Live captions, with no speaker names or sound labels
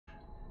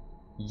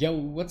Yo,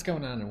 what's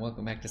going on, and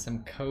welcome back to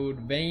some Code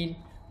Vein.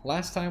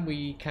 Last time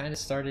we kind of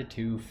started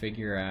to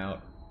figure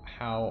out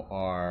how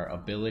our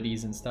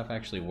abilities and stuff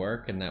actually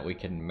work, and that we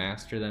can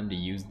master them to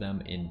use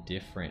them in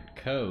different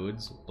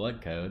codes,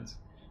 blood codes.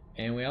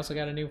 And we also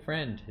got a new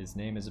friend. His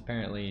name is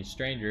apparently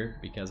Stranger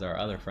because our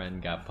other friend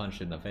got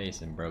punched in the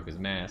face and broke his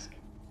mask.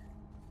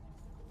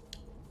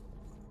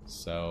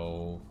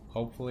 So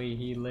hopefully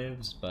he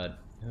lives, but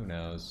who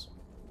knows.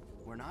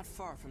 We're not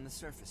far from the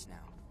surface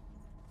now.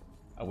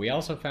 We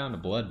also found a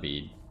blood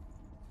bead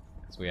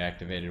because we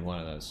activated one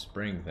of those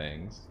spring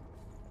things.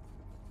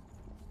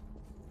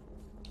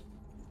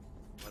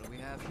 What do we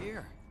have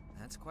here?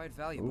 That's quite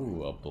valuable.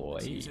 Ooh, a blade.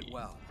 Let's use it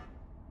well.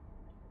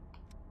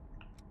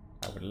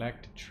 I would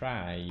like to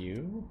try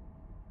you.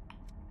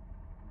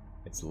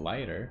 It's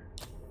lighter.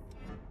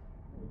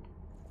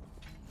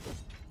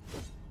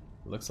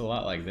 Looks a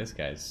lot like this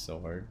guy's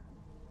sword.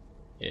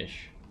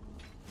 Ish.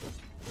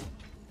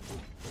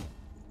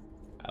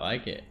 I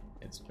like it.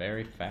 It's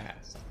very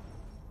fast.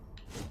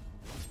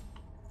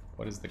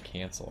 What is the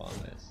cancel on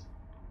this?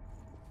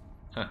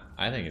 Huh,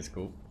 I think it's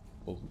cool.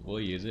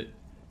 We'll use it.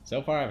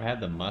 So far I've had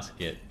the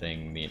musket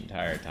thing the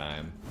entire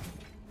time.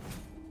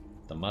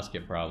 The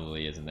musket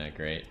probably isn't that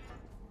great.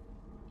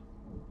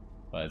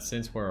 But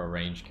since we're a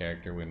ranged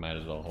character, we might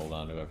as well hold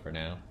on to it for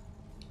now.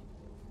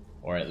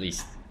 Or at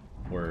least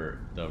we're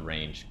the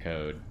ranged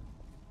code.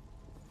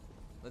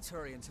 Let's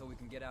hurry until we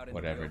can get out in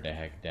Whatever the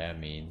heck that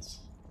means.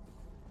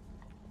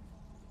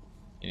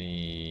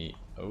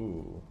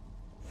 Oh,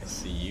 I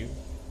see you.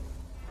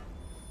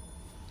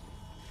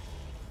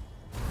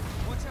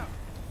 Watch out.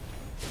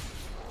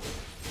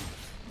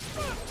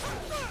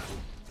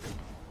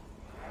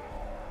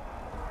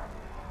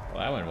 Well,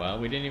 that went well.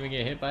 We didn't even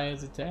get hit by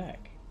his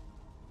attack.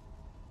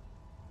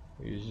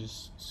 He was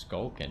just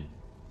skulking.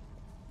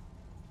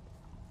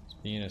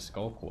 Just being a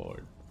skulk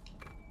lord.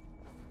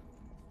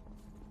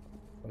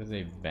 What is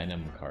a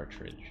venom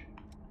cartridge?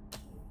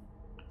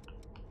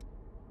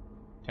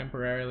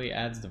 Temporarily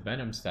adds the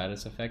venom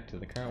status effect to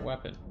the current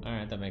weapon.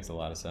 Alright, that makes a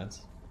lot of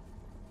sense.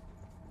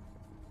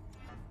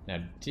 Now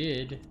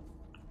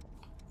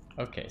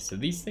okay, so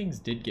these things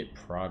did get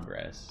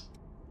progress.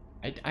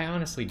 I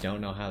honestly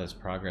don't know how this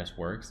progress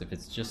works, if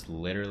it's just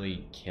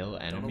literally kill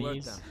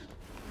enemies,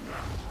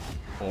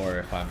 or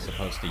if I'm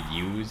supposed to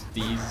use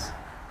these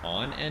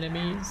on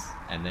enemies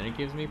and then it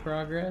gives me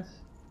progress.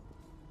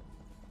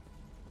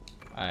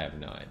 I have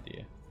no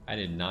idea. I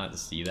did not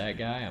see that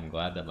guy. I'm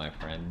glad that my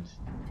friend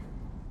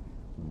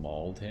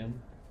mauled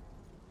him.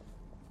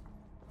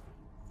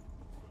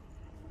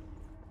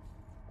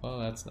 Oh,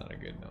 that's not a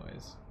good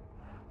noise.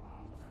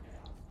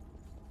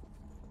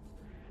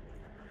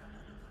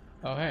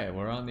 Oh hey,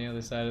 we're on the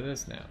other side of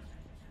this now.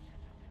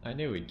 I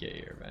knew we'd get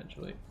here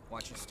eventually.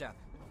 Watch your step.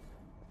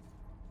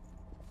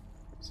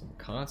 Some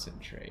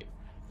concentrate.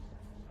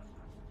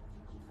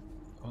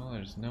 Oh,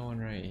 there's no one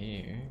right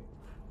here.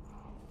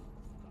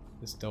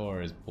 This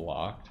door is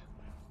blocked.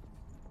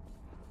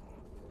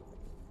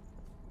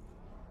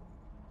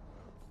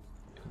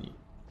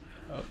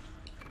 Oh,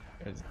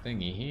 there's a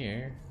thingy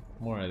here.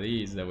 More of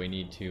these that we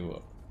need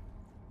to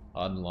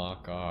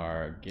unlock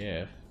our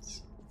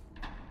gifts.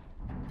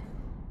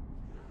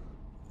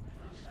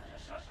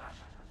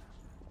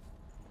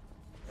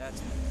 That's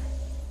it.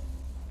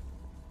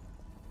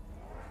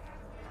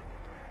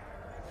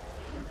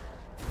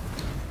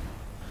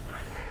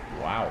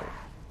 Wow.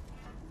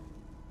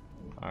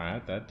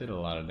 Alright, that did a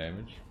lot of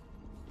damage.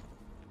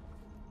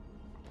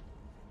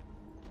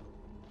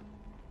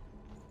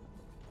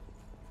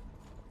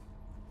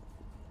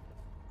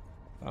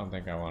 I don't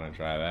think I want to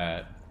try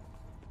that.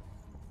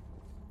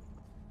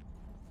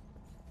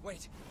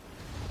 Wait.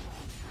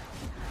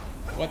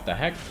 What the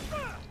heck?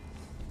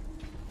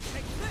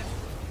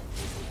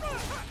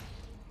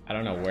 I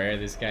don't know where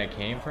this guy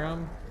came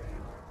from.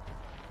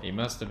 He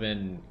must have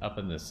been up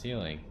in the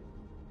ceiling.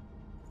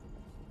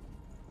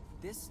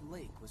 This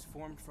lake was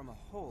formed from a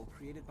hole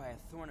created by a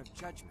thorn of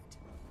judgment.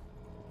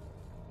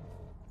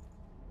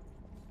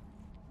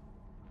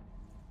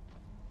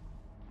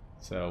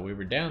 So we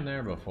were down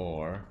there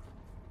before.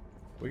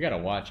 We gotta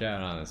watch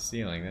out on the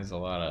ceiling. There's a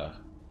lot of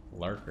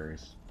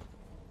lurkers.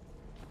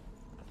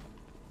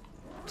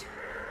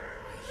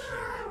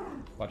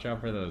 Watch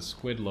out for those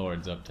squid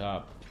lords up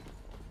top.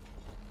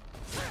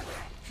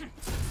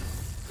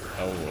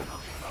 Oh,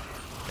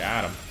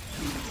 got him.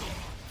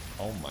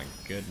 Oh my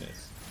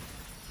goodness.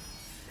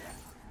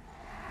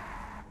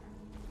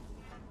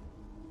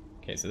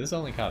 Okay, so this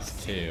only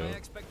costs 2. My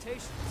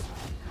expectations.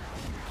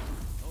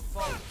 Don't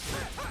fall.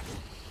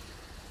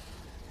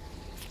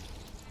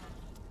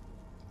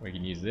 We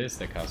can use this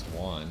that costs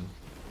 1.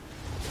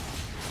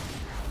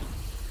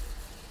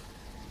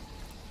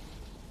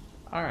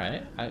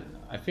 Alright,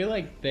 I feel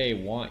like they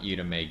want you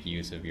to make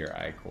use of your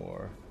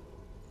ichor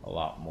a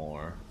lot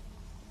more.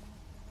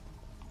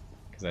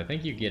 Because I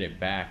think you get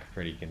it back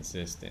pretty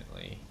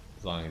consistently,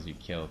 as long as you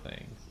kill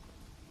things.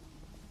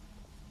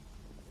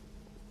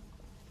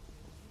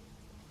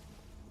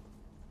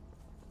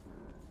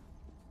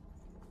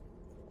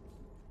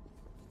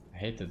 I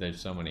I hate that there's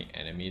so many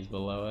enemies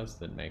below us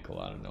that make a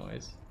lot of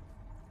noise.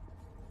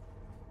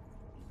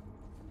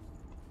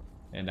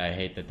 And I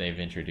hate that they've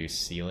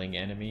introduced ceiling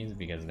enemies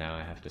because now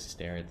I have to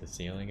stare at the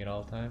ceiling at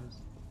all times.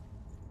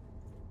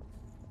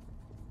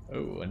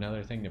 Oh,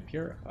 another thing to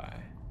purify.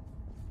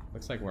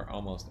 Looks like we're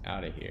almost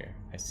out of here.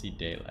 I see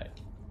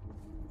daylight.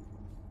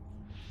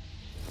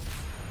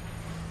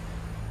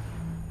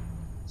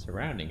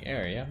 Surrounding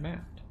area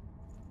mapped.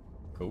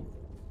 Cool.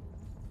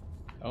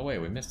 Oh wait,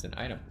 we missed an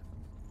item.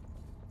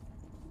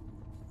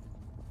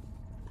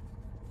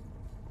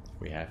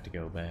 We have to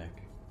go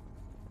back.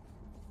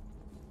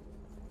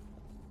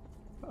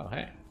 Oh,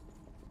 hey.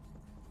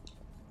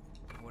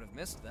 I would have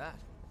missed that.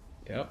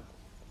 Yep.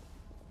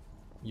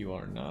 You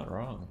are not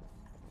wrong.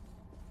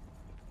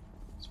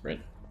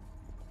 Sprint.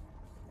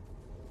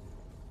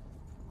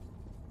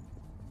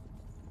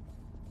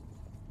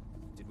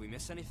 Did we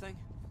miss anything?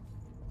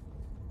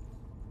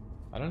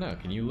 I don't know.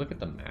 Can you look at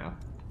the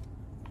map?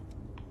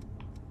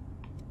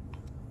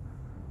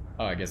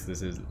 Oh, I guess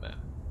this is the map.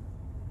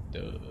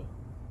 Duh.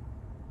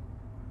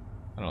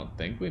 I don't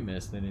think we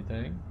missed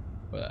anything.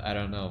 But I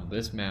don't know if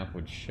this map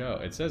would show.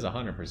 It says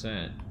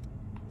 100%.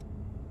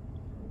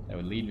 That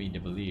would lead me to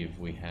believe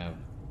we have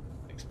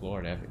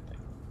explored everything.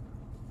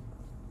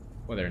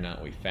 Whether or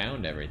not we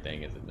found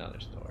everything is another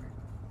story.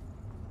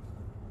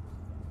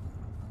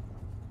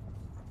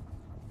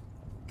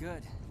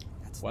 Good.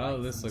 That's Well,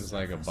 light this from the looks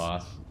like a surface.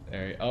 boss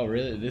area. Oh,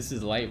 really? This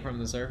is light from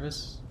the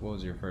surface? What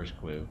was your first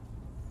clue?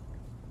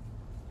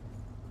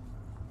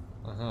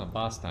 Uh-huh,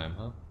 boss time,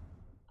 huh?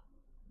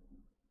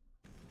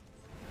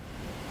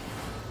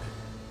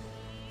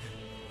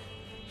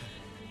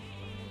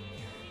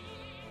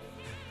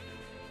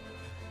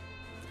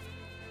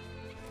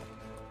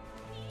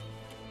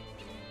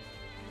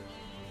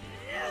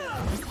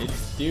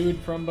 It's dude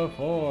from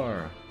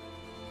before.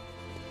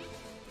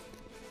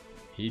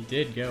 He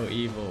did go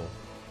evil.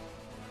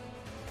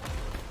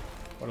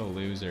 What a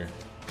loser.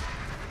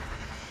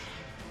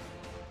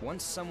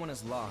 Once someone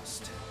is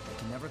lost, they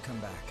can never come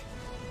back.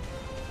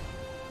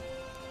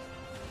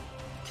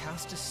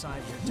 Cast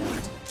aside your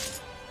doubt.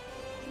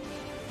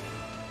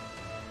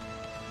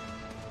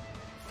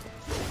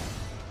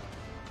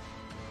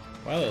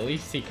 Well, at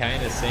least he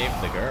kind of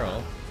saved the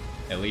girl.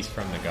 At least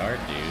from the guard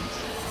dudes.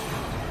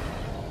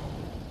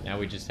 Now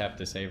we just have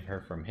to save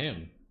her from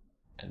him.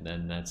 And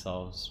then that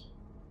solves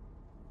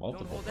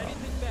multiple problems.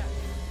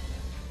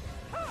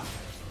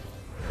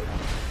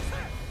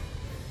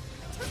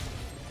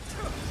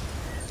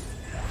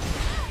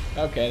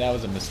 Okay, that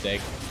was a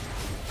mistake.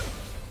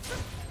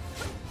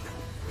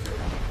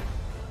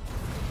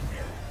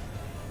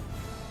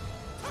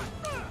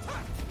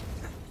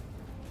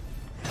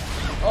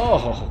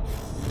 Oh!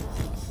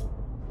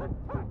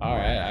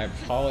 Alright, I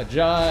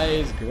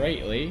apologize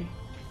greatly.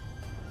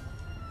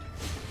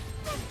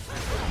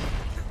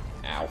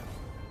 Ow.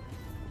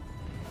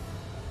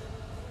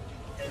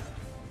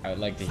 I would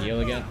like to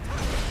heal again.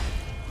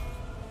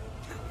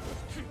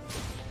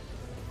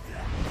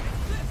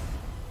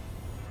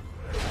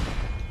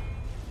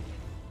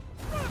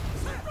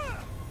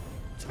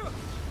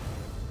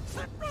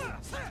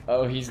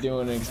 Oh, he's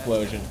doing an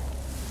explosion.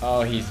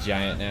 Oh, he's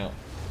giant now.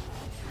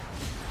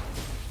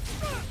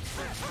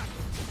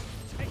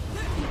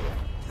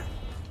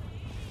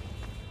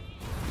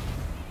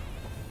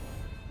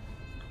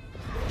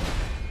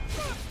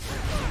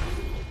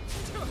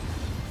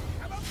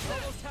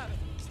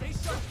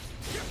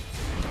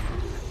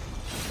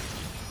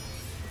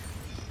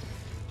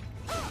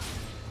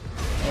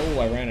 Oh,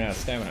 I ran out of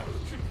stamina.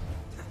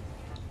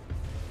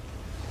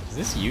 Does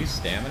this use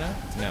stamina?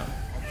 No.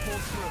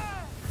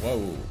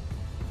 Whoa.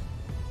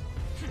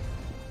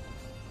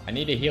 I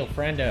need to heal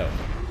Friendo.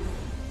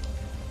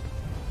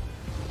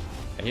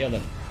 I healed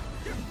him.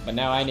 But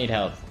now I need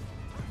health.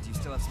 Do you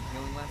still have some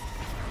healing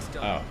left?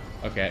 Still. Oh,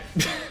 okay.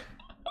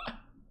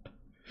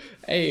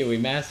 Hey, we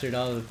mastered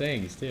all the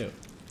things too.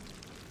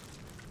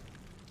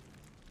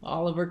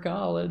 Oliver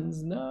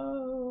Collins,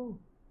 no.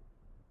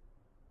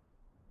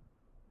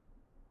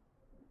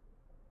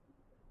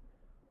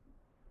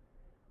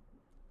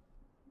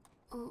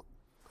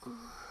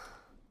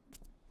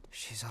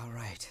 She's all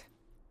right.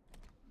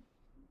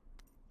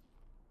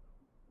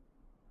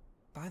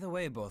 By the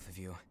way, both of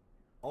you.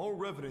 All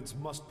revenants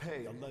must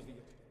pay a levy.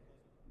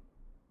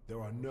 There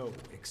are no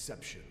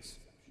exceptions.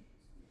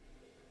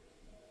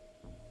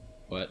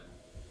 What?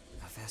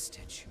 A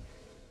vestige.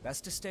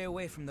 Best to stay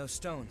away from those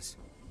stones.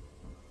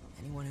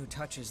 Anyone who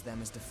touches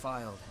them is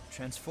defiled,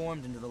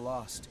 transformed into the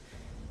lost.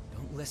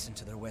 Don't listen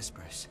to their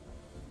whispers.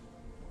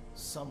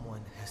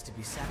 Someone has to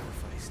be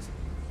sacrificed.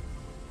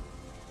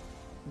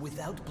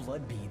 Without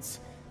blood beads,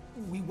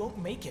 we won't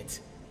make it.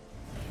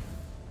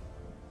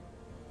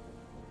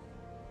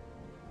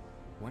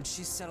 Once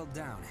she's settled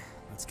down,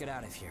 let's get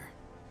out of here.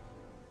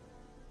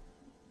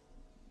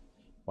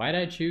 Why'd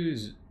I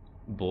choose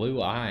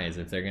blue eyes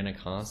if they're gonna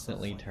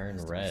constantly turn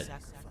red?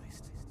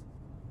 Sacrificed.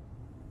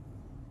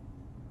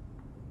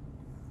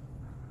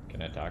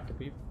 Can I talk to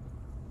people?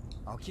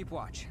 I'll keep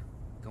watch.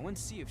 Go and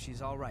see if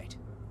she's all right.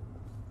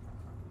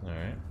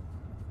 Alright.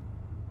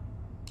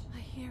 I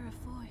hear a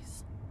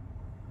voice.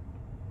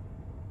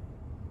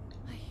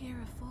 I hear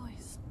a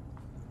voice.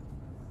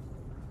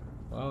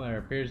 Well, there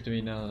appears to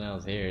be nothing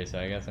else here, so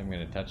I guess I'm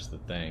gonna touch the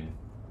thing.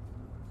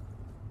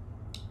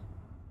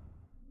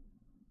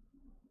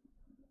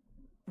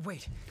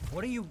 Wait,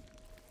 what are you...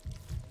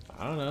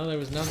 I don't know, there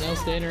was nothing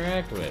else to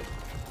interact with.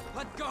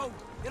 Let go!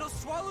 It'll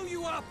swallow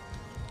you up!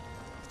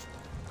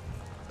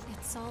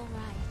 It's all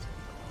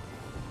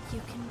right.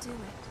 You can do it.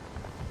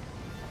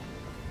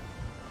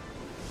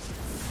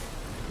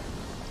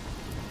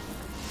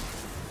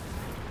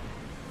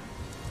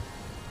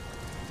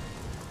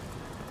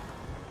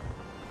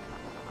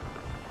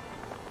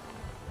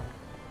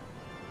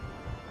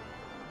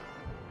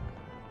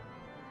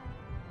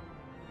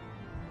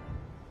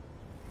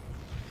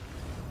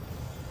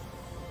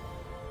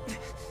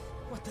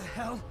 What the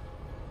hell?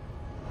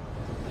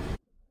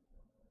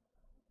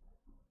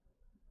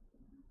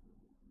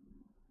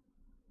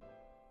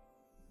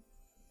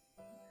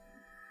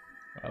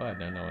 Well, I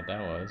don't know what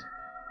that was.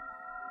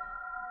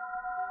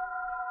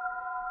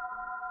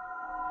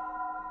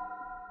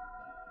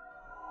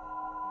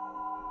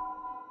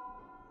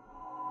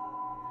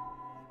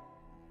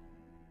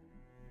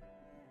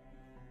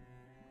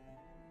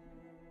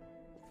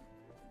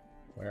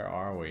 Where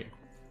are we?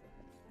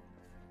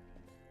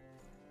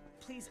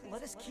 Please,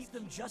 let us keep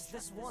them just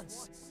this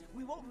once.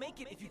 We won't make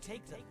it if you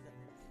take them.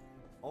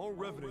 All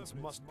revenants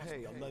must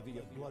pay a levy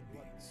of blood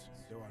beads.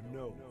 There are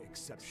no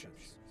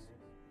exceptions.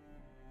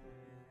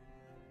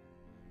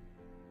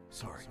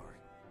 Sorry.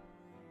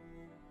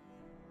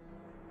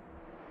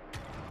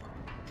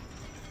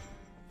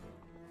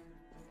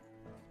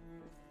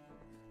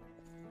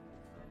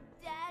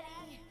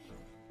 Daddy!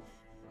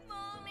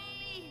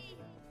 Mommy!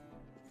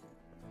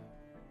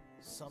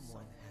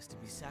 Someone has to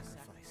be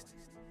sacrificed.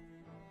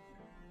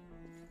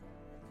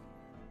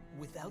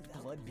 Without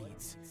blood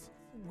beads,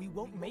 we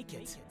won't make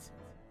it.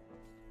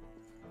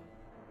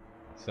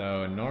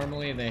 So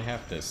normally they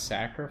have to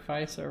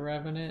sacrifice a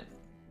revenant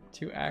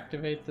to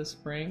activate the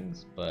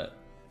springs, but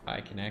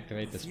I can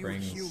activate the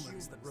springs. Few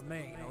humans that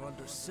remain are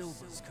under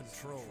Silver's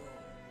control.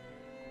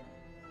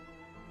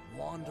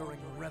 Wandering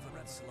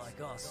revenants like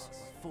us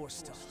are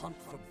forced to hunt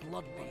for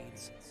blood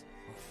beads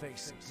or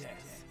face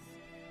death.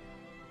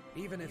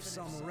 Even if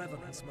some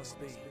revenants must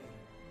be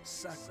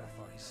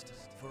sacrificed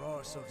for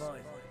our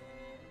survival.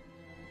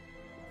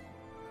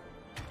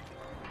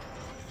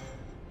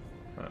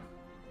 Huh.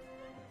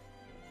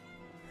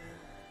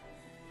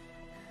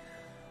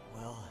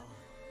 Well,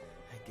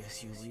 I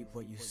guess you reap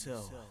what you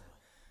sow,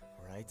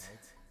 right?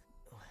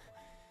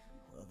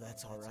 Well,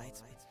 that's all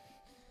right.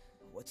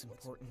 What's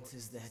important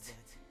is that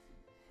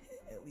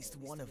at least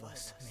one of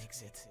us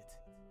makes it.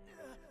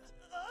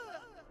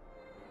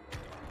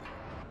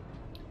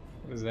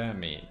 What does that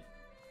mean?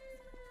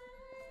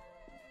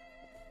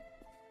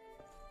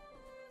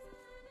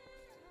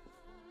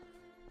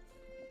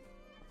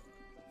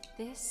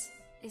 This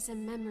is a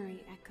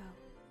memory echo.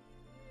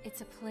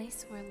 It's a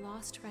place where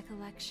lost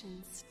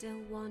recollections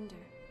still wander.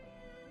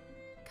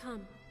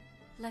 Come,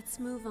 let's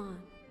move on.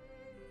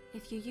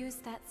 If you use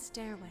that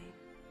stairway,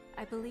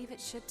 I believe it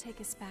should take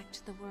us back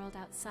to the world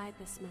outside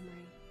this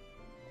memory.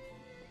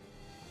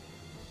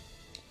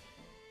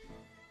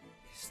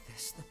 Is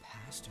this the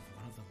past of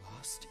one of the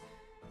lost?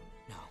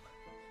 No.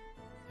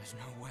 There's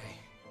no way.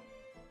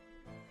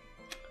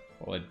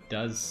 Well, it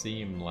does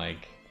seem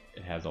like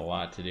it has a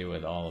lot to do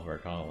with Oliver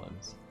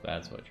Collins.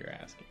 That's what you're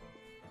asking.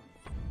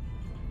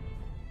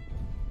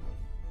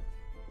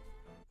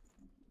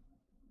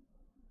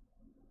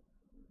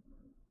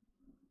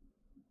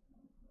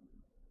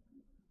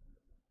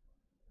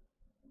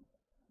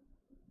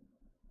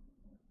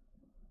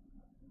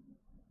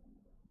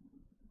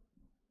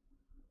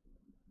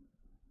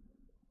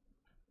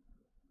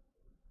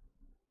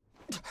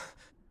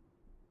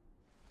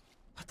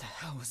 What the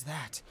hell was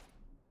that?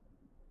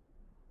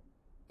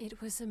 It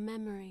was a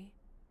memory,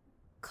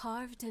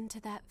 carved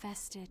into that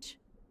vestige,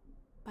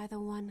 by the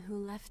one who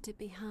left it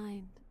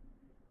behind.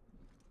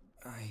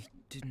 I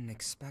didn't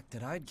expect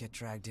that I'd get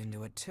dragged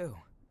into it too.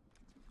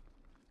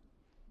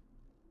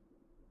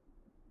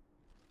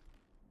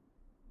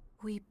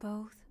 We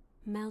both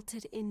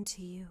melted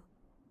into you.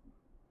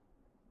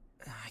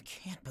 I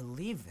can't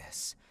believe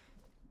this.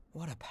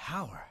 What a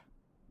power.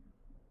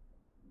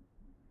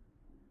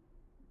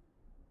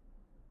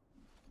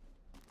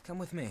 Come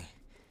with me.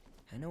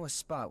 I know a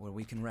spot where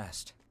we can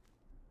rest.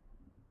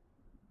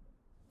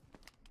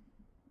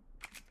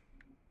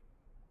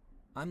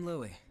 I'm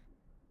Louis.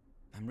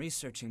 I'm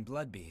researching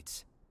blood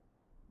beads.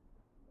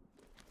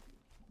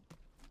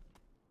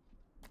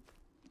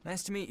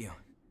 Nice to meet you.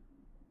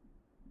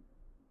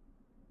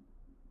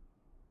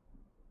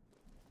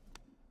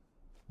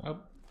 Oh,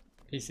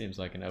 he seems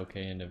like an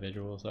okay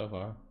individual so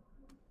far.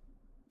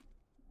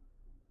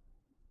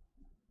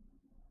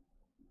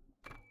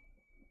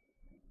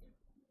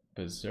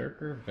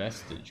 Berserker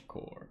Vestige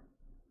Core.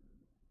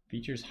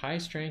 Features high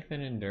strength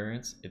and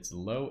endurance. It's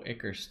low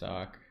Ichor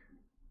stock,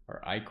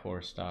 or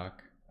Ichor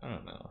stock. I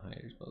don't know how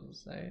you're supposed to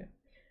say it.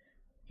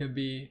 Can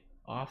be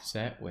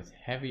offset with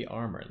heavy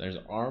armor. There's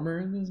armor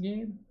in this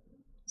game?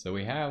 So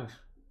we have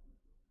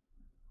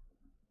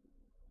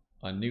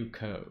a new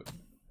code,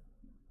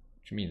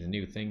 which means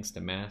new things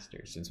to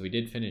master, since we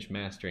did finish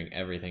mastering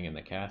everything in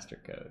the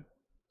caster code,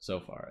 so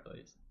far at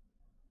least.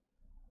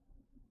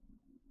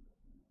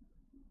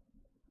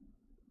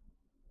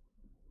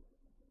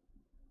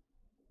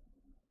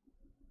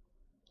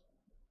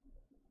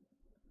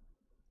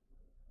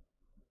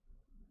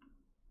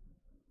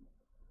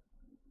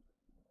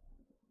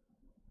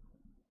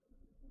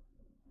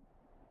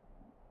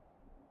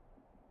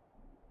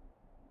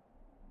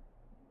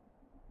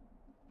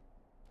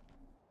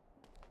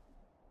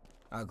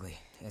 Ugly,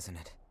 isn't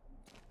it?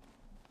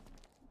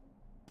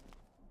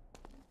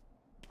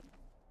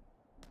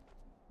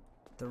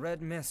 The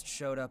red mist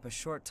showed up a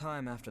short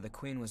time after the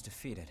Queen was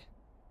defeated.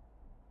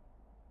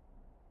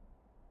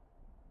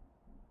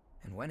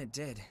 And when it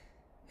did,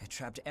 it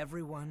trapped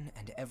everyone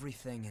and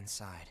everything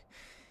inside,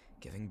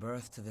 giving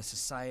birth to the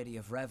Society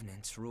of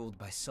Revenants ruled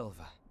by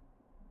Silva.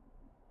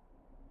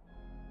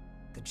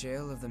 The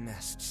Jail of the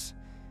Mists.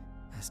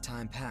 As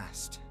time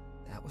passed,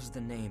 that was the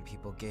name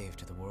people gave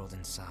to the world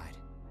inside.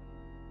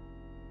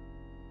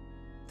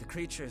 The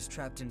creatures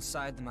trapped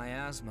inside the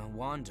miasma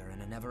wander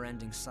in a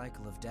never-ending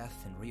cycle of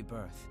death and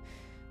rebirth,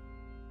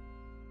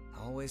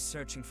 always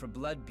searching for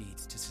blood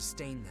beads to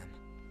sustain them.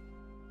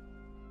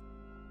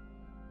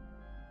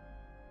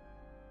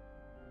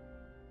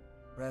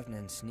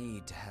 Revenants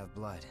need to have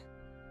blood.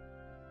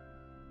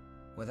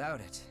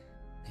 Without it,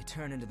 they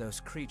turn into those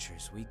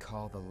creatures we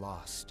call the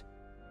Lost.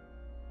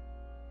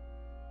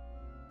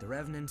 The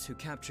Revenants who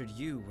captured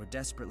you were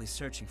desperately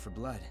searching for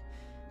blood,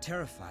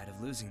 terrified of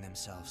losing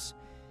themselves.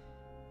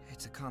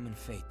 It's a common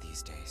fate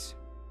these days.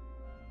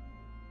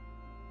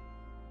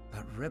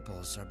 But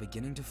ripples are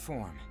beginning to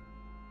form.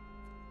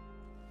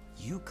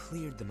 You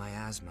cleared the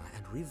miasma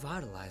and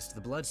revitalized the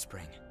blood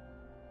spring.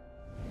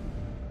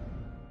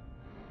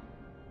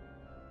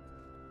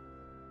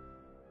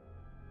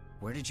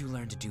 Where did you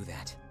learn to do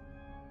that?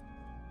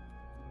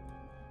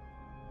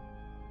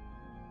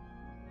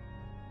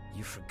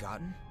 You've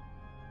forgotten?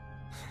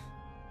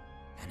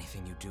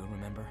 Anything you do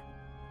remember?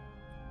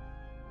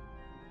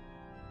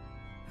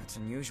 That's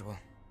unusual,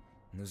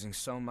 losing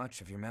so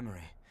much of your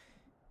memory.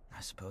 I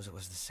suppose it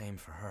was the same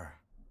for her.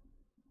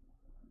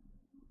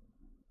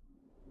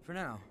 For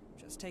now,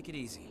 just take it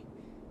easy.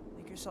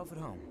 Make yourself at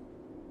home.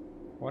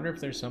 Wonder if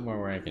there's somewhere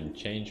where I can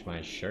change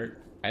my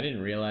shirt. I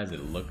didn't realize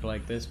it looked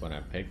like this when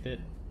I picked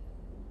it.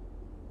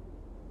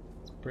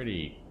 It's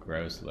pretty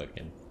gross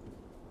looking.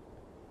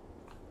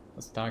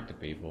 Let's talk to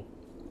people.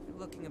 You're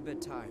looking a bit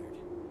tired.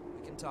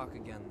 We can talk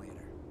again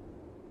later.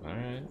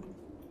 Alright,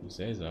 you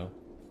say so.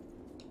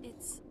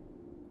 It's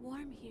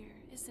warm here,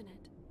 isn't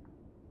it?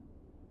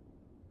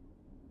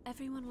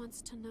 Everyone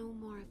wants to know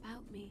more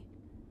about me,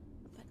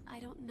 but I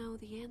don't know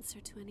the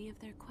answer to any of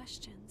their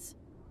questions.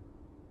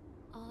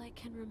 All I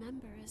can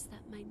remember is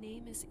that my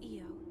name is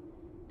Io,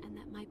 and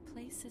that my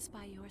place is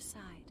by your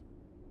side.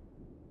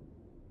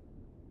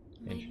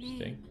 My Interesting.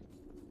 name,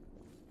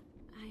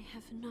 I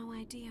have no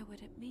idea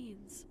what it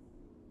means.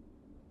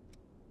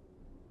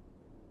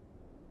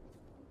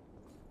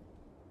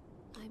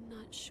 I'm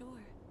not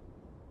sure.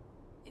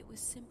 It was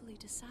simply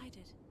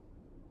decided.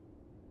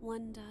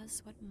 One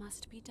does what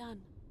must be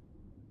done.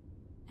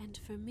 And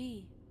for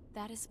me,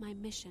 that is my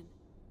mission,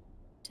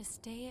 to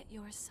stay at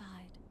your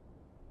side.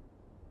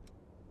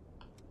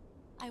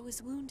 I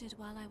was wounded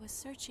while I was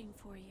searching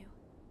for you.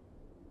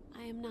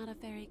 I am not a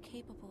very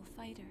capable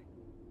fighter.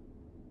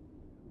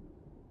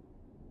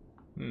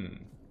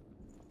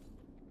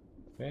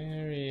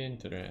 Very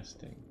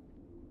interesting.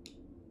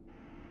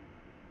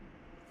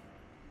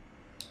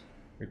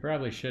 We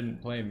probably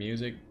shouldn't play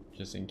music,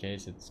 just in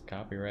case it's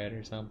copyright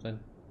or something.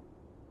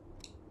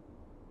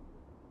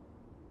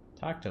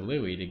 Talk to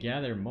Louis to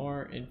gather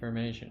more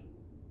information.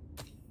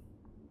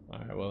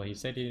 Alright, well he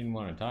said he didn't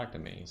want to talk to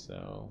me,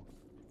 so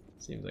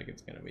seems like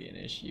it's gonna be an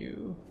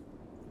issue.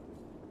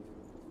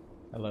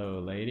 Hello,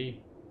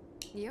 lady.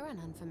 You're an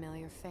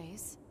unfamiliar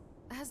face.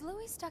 Has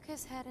Louis stuck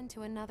his head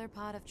into another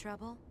pot of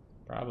trouble?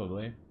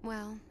 Probably.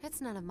 Well,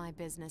 it's none of my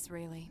business,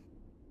 really.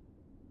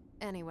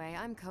 Anyway,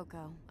 I'm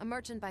Coco, a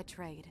merchant by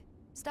trade.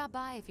 Stop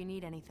by if you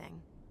need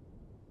anything.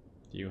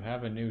 Do you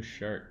have a new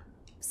shirt?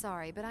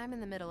 Sorry, but I'm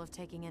in the middle of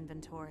taking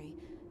inventory.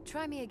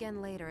 Try me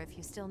again later if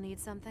you still need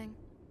something.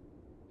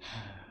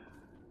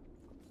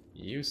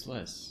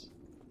 Useless.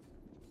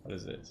 What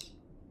is this?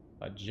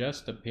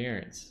 Adjust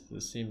appearance.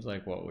 This seems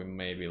like what we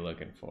may be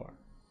looking for.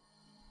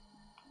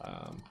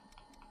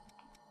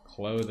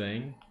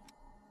 Clothing.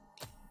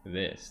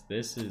 This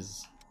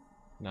is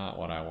not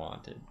what I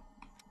wanted.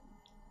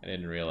 I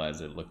didn't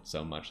realize it looked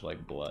so much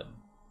like blood.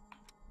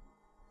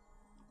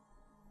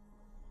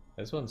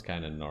 This one's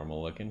kind of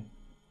normal looking.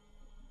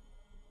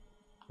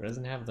 It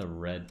doesn't have the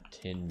red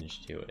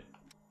tinge to it.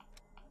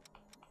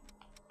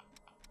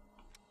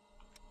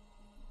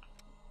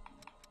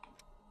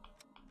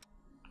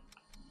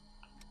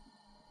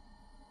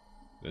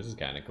 This is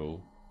kind of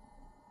cool.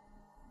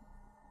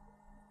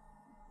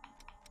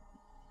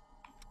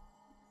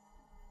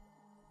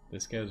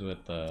 This goes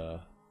with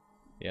the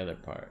other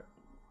part.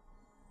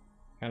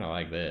 Kind of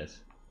like this.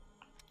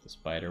 The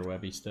spider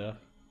webby stuff.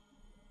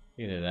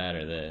 Either that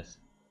or this.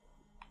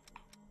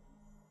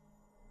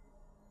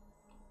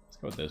 Let's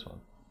go with this one.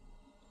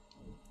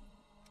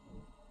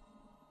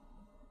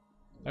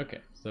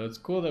 Okay, so it's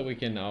cool that we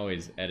can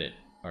always edit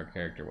our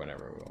character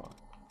whenever we want.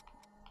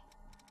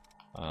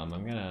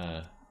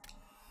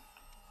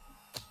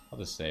 I'll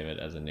just save it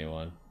as a new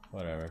one.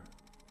 Whatever.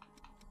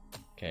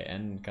 Okay,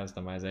 end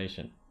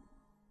customization.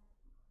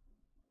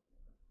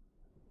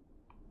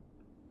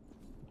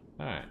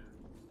 Alright.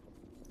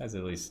 That's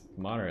at least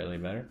moderately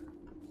better.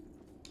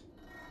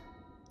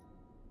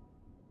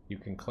 You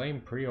can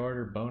claim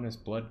pre-order bonus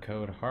blood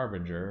code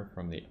Harbinger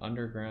from the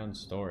underground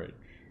storage.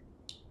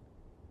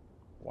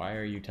 Why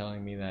are you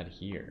telling me that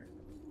here?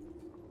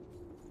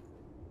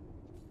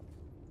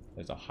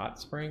 There's a hot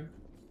spring?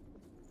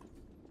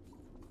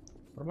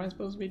 What am I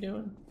supposed to be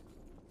doing?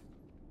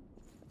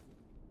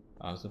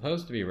 I'm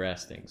supposed to be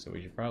resting, so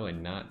we should probably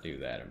not do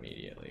that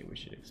immediately. We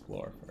should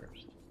explore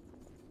first.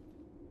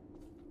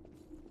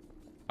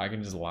 I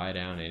can just lie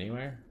down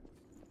anywhere?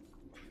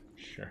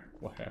 Sure,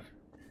 whatever.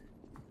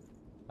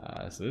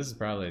 So this is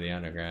probably the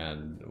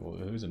underground.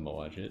 Who's gonna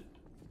watch it?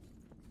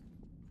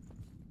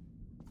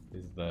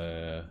 Is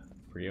the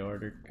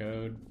pre-order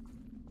code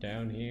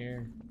down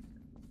here?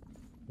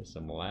 There's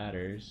some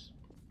ladders.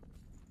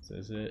 Is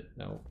this it?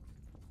 Nope.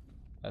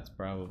 That's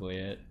probably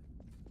it.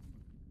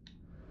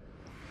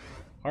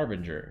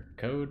 Harbinger.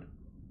 Code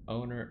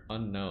owner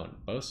unknown.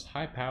 Boasts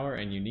high power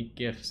and unique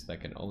gifts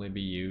that can only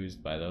be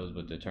used by those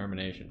with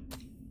determination.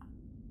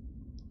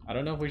 I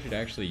don't know if we should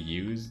actually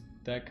use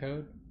that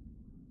code.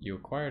 You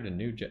acquired a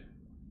new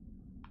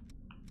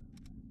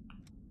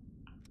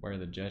Where are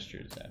the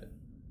gestures at?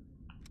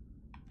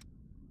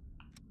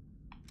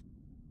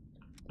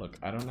 Look,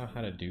 I don't know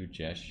how to do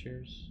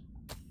gestures.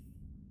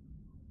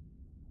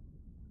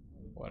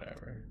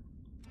 Whatever.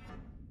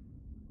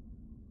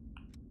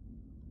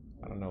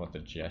 I don't know what the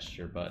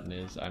gesture button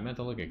is. I meant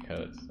to look at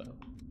codes though.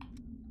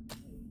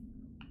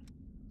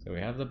 So we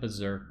have the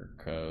Berserker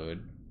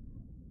code,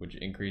 which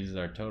increases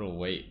our total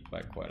weight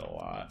by quite a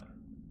lot.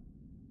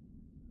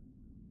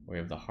 We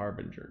have the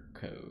Harbinger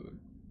code.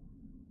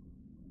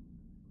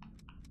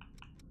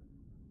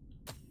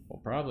 We'll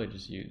probably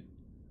just use...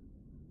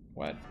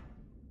 What?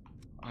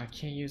 I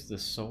can't use the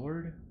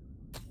sword?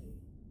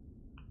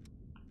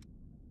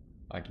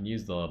 I can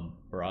use the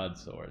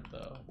broadsword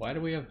though. Why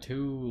do we have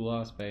 2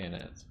 lost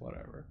bayonets?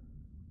 Whatever.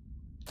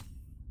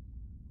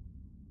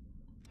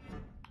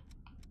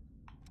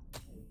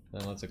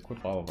 Then let's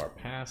equip all of our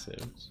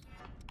passives.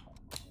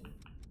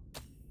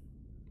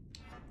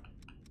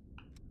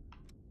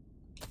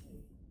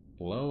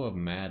 Blow of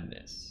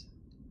Madness.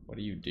 What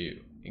do you do?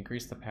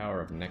 Increase the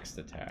power of next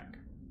attack.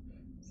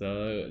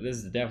 So this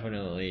is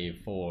definitely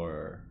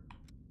for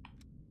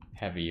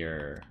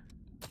heavier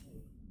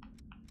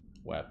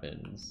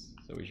weapons.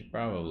 So we should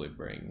probably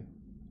bring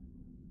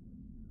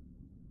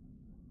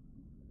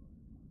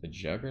the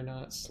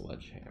Juggernaut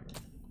Sledgehammer.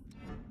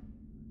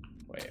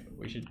 Wait,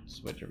 we should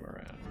switch them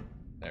around.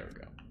 There we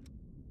go.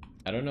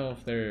 I don't know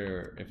if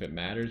it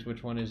matters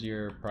which one is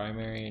your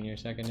primary and your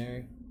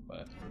secondary,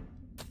 but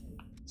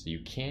so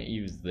you can't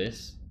use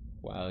this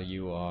while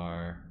you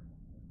are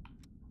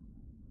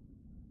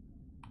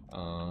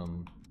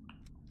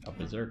a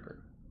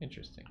berserker.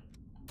 Interesting.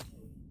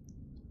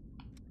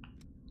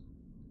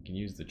 You can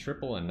use the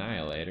triple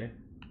annihilator.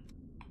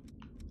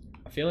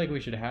 I feel like we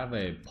should have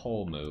a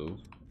pole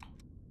move.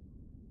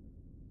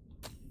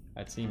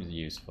 That seems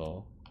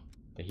useful.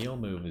 The heal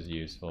move is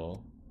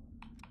useful.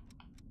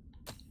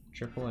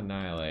 Triple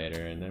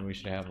annihilator, and then we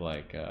should have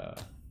like the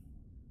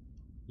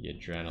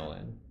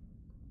adrenaline.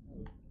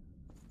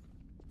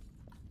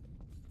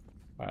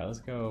 Alright, let's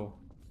go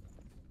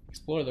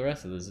explore the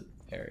rest of this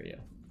area.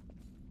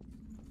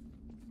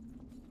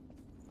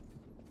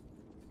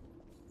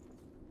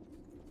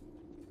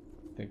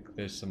 I think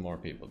there's some more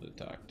people to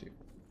talk to.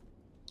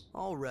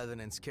 All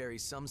Revenants carry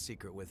some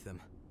secret with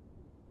them.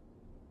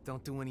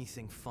 Don't do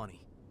anything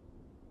funny.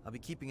 I'll be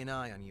keeping an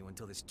eye on you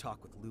until this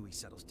talk with Louis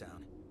settles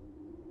down.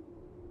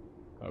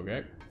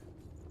 Okay.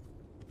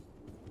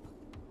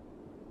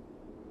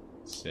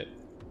 Sit.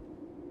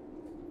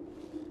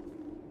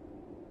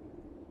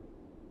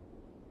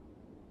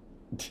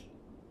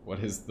 What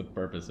is the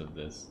purpose of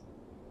this?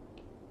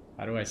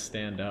 How do I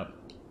stand up?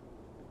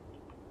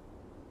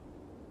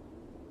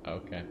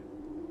 Okay.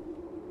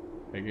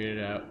 Figured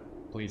it out.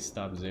 Please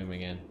stop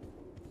zooming in.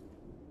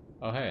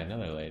 Oh hey,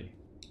 another lady.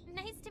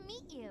 Nice to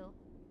meet you.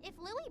 If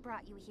Louis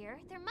brought you here,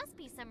 there must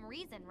be some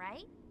reason,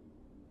 right?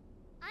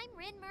 I'm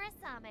Rin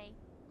Murasame.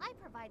 I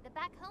provide the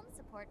back home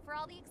support for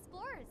all the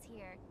explorers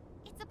here.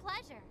 It's a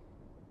pleasure.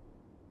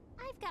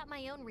 I've got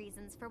my own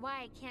reasons for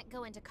why I can't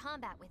go into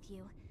combat with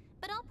you,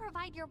 but I'll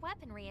provide your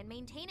weaponry and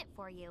maintain it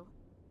for you.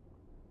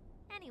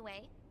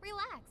 Anyway,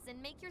 relax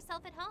and make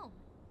yourself at home.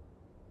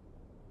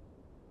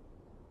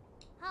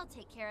 I'll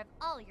take care of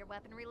all your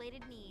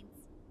weapon-related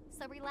needs.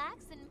 So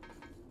relax and...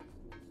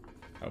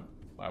 Oh,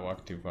 I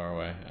walked too far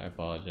away. I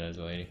apologize,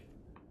 lady.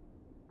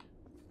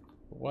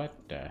 What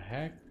the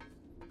heck?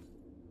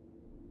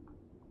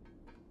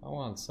 I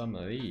want some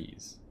of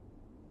these.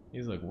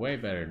 These look way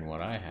better than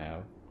what I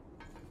have.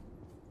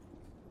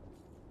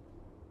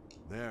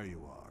 There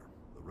you are,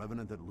 the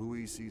Revenant that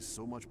Louis sees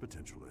so much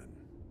potential in.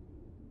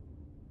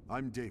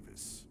 I'm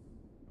Davis.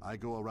 I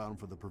go around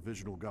for the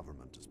Provisional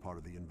Government as part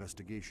of the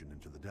investigation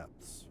into the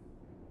depths.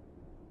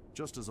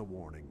 Just as a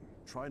warning,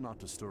 try not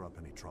to stir up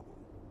any trouble.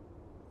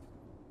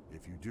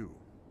 If you do,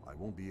 I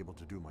won't be able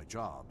to do my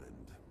job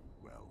and,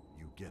 well,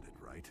 you get it,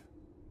 right?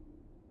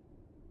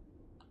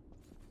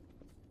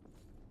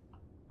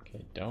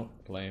 Okay, don't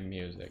play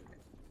music.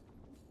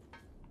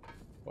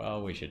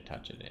 Well, we should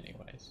touch it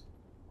anyways.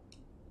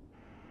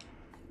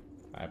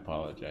 I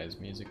apologize,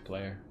 music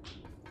player.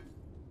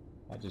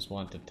 I just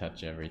want to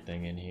touch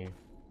everything in here.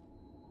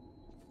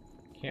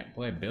 Can't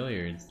play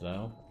billiards,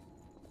 though.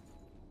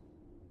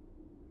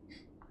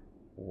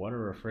 What a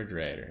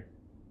refrigerator.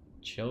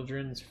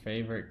 Children's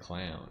favorite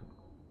clown.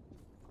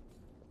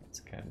 That's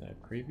kind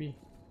of creepy.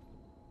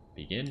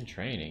 Begin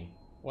training.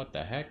 What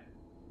the heck?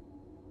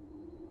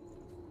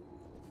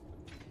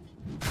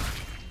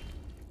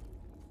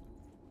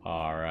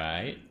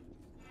 Alright.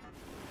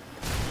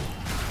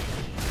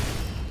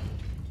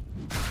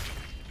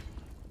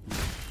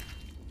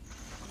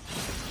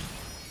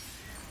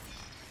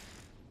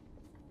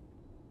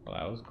 Well,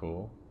 that was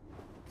cool.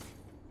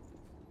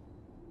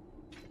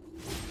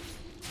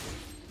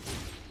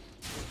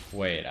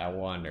 Wait, I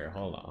wonder.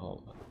 Hold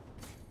on.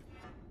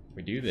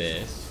 We do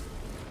this.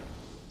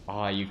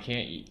 Oh, you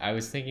can't. I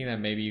was thinking that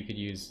maybe you could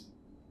use.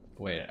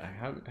 Wait,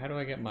 how do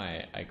I get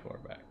my Ichor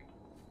back?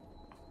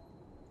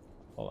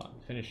 Hold on,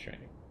 finish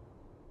training.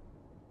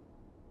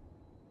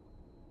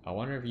 I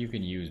wonder if you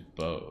can use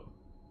bow.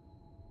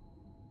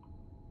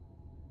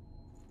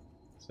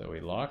 So we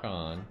lock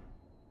on,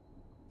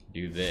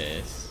 do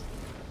this,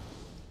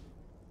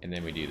 and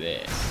then we do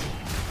this.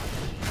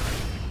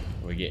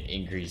 We get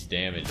increased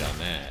damage on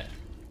that.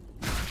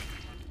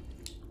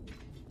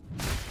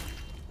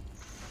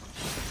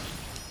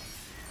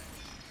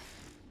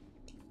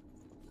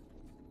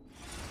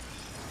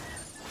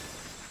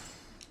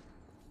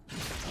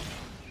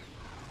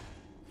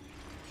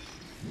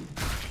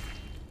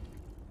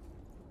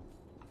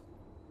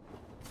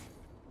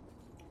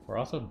 We're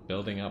also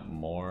building up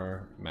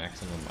more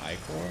maximum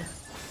Ichor.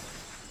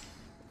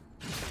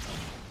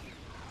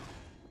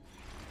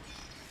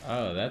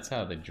 Oh, that's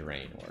how the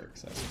drain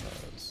works, I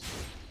suppose.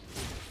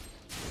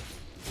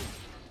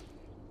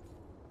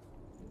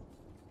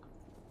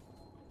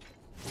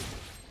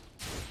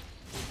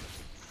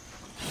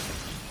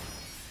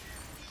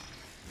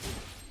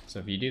 So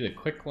if you do the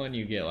quick one,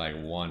 you get like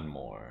 1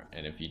 more,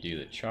 and if you do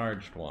the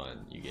charged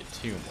one, you get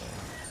 2 more.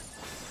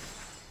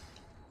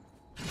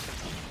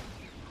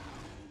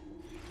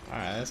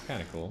 Alright, that's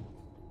kind of cool.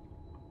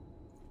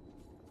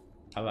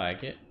 I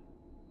like it.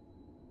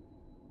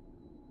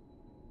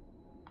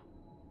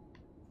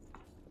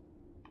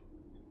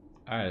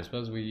 Alright, I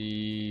suppose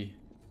we...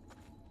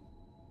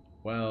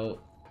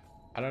 Well,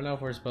 I don't know if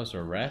we're supposed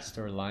to rest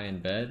or lie in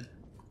bed.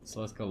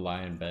 So let's go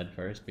lie in bed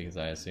first, because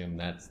I assume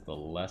that's the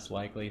less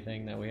likely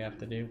thing that we have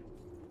to do.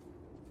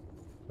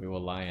 We will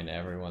lie in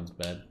everyone's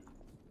bed.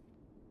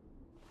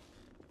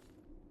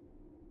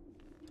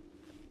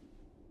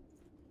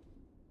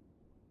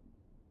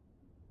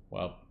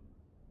 Well,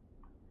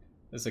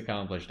 this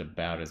accomplished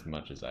about as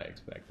much as I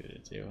expected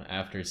it to.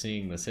 After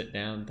seeing the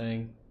sit-down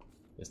thing,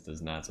 this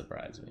does not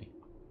surprise me.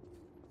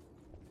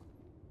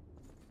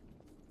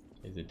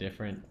 Is it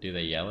different? Do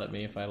they yell at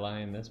me if I lie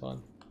in this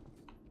one?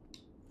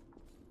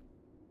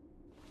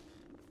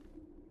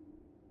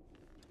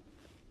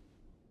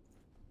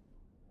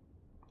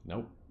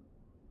 Nope.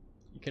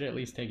 You could at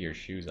least take your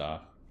shoes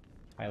off.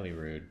 Highly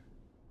rude.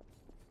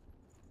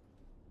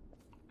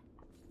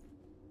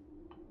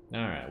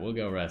 Alright, we'll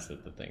go rest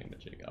at the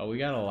thingamajig. Oh, we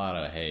got a lot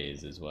of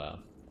haze as well.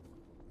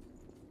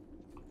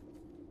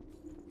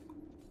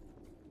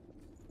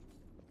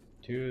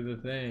 To the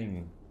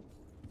thing.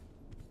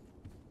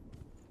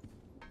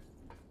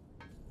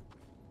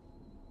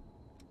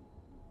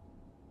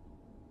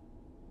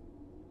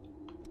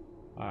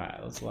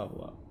 Alright, let's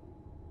level up.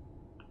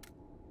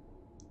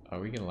 Oh,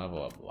 we can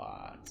level up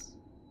lots.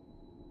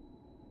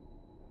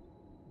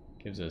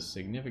 Gives us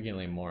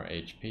significantly more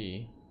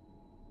HP.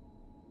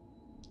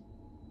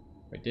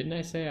 Wait, didn't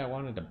I say I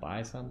wanted to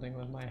buy something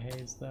with my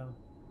haze, though?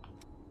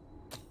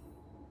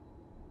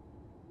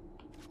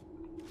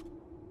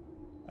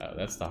 Oh,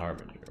 that's the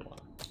Harbinger one.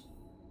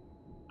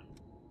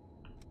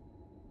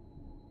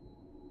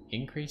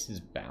 Increases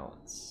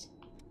balance.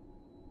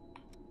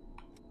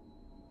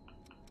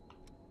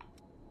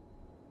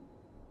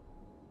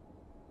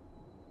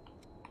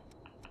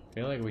 I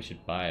feel like we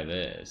should buy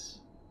this.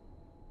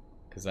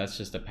 Because that's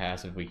just a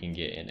passive we can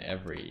get in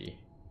every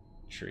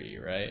tree,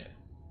 right?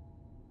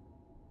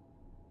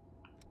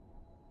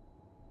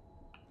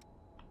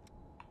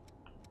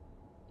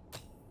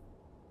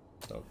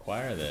 So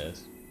acquire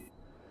this.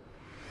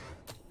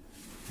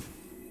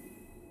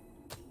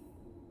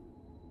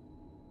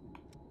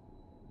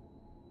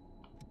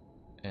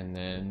 And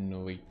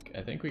then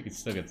I think we could can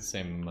still get the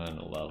same amount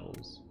of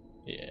levels.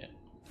 Yeah.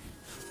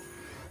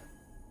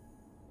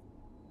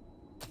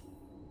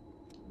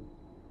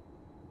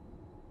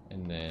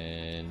 And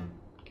then,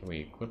 can we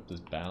equip this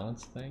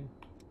balance thing?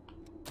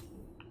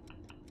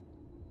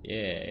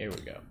 Yeah, here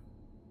we go.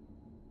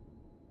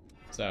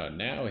 So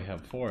now we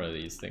have 4 of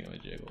these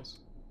thingamajiggles.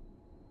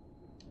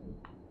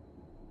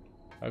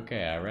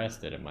 Okay, I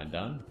rested. Am I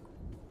done?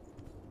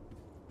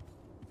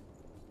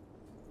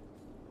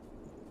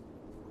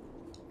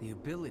 The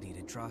ability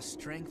to draw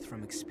strength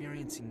from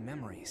experiencing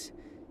memories,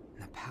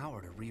 and the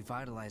power to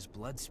revitalize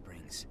blood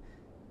springs.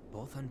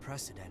 Both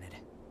unprecedented.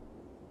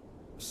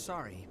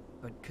 Sorry,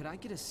 but could I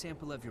get a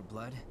sample of your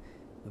blood?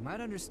 We might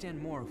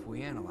understand more if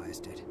we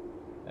analyzed it.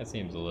 That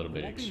seems a little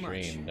bit Won't be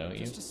extreme, much, don't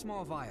you? just a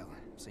small vial,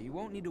 so you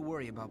won't need to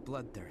worry about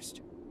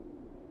bloodthirst.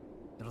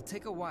 It'll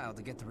take a while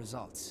to get the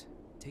results.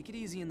 Take it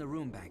easy in the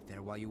room back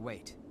there while you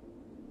wait.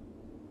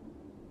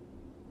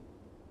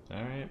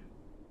 Alright.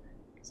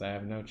 Because I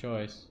have no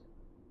choice.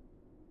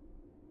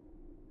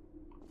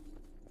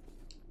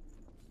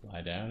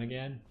 Lie down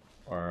again?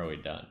 Or are we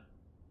done?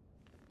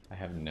 I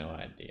have no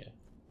idea.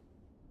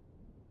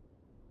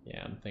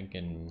 Yeah, I'm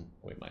thinking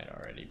we might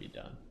already be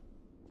done.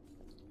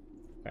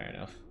 Fair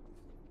enough.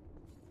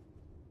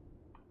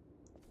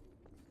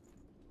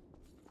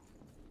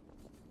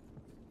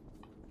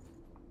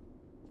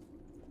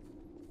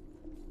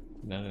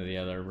 None of the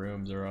other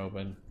rooms are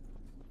open.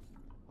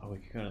 Oh, we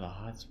could go to the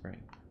hot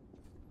spring.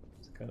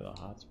 Let's go to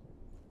the hot spring.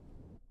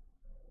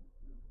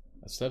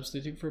 A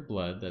substitute for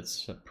blood that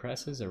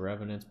suppresses a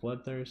revenant's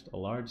bloodthirst. A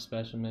large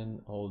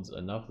specimen holds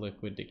enough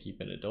liquid to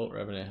keep an adult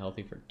revenant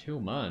healthy for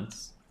 2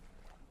 months.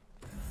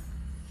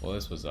 Well,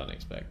 this was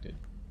unexpected.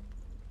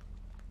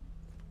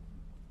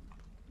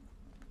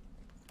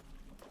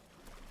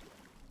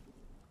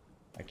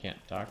 I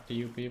can't talk to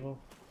you people?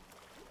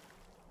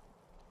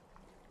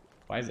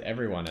 Why is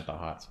everyone at the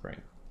hot spring?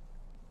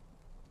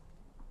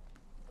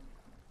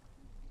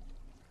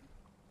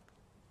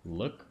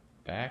 Look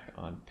back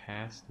on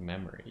past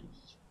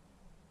memories.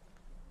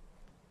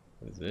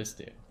 What does this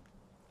do?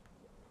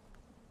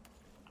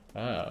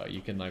 Oh,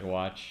 you can like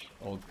watch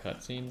old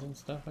cutscenes and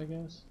stuff, I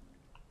guess?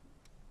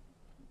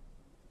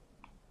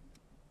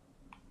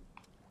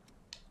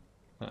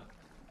 Huh.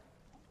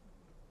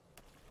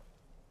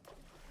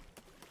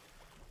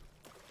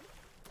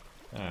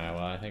 Alright,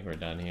 well I think we're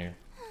done here.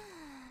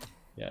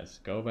 Yes,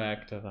 go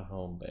back to the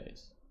home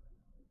base.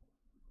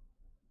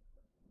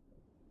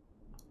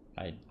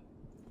 I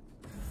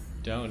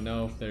don't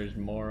know if there's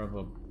more of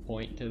a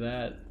point to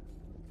that.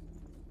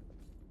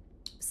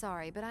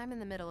 Sorry, but I'm in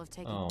the middle of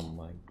taking... Oh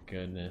my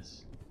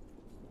goodness.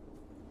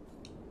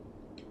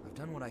 I've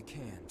done what I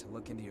can to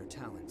look into your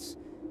talents,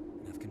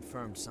 and I've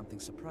confirmed something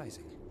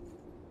surprising.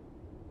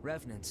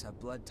 Revenants have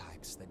blood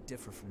types that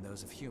differ from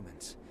those of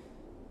humans.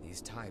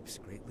 These types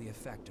greatly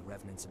affect a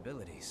Revenant's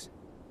abilities.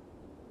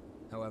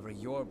 However,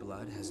 your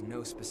blood has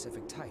no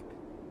specific type.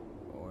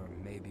 Or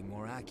maybe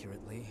more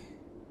accurately,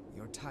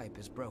 your type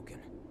is broken.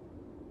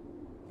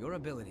 Your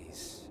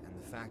abilities, and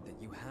the fact that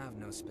you have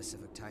no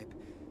specific type,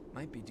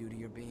 might be due to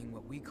your being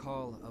what we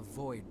call a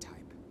void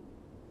type.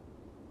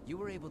 You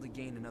were able to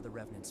gain another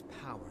Revenant's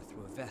power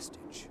through a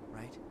vestige,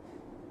 right?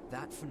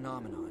 That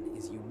phenomenon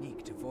is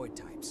unique to void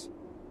types.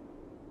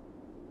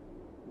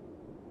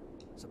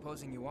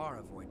 Supposing you are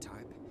a void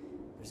type,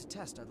 there's a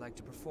test I'd like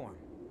to perform.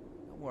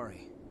 Don't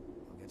worry,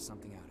 I'll get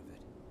something out of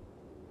it.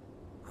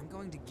 I'm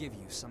going to give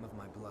you some of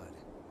my blood.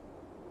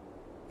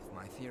 If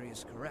my theory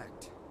is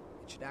correct,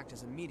 it should act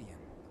as a medium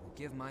that will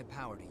give my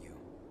power to you.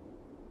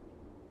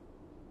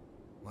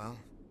 Well,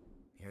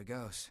 here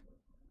goes.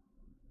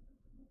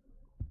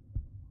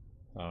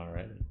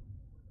 Alright.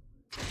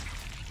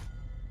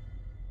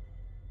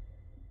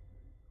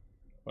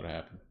 What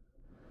happened?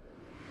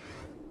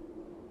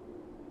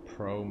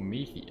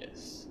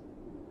 Prometheus.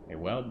 A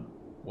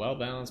well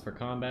balanced for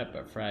combat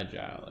but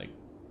fragile. Like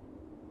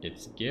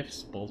its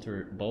gifts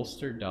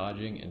bolster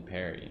dodging and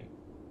parrying.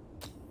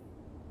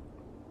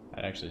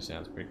 That actually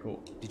sounds pretty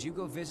cool. Did you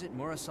go visit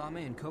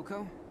Murasame and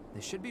Coco?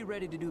 They should be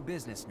ready to do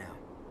business now.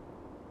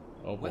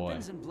 Oh boy.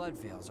 Weapons and blood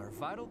veils are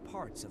vital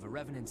parts of a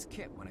Revenant's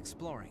kit when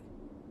exploring.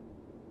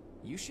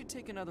 You should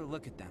take another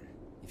look at them.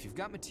 If you've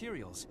got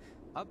materials,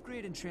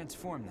 upgrade and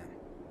transform them.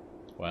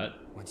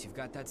 What? Once you've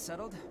got that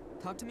settled,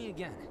 talk to me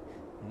again,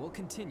 and we'll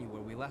continue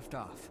where we left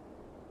off.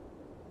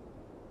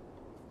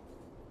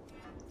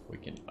 We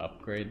can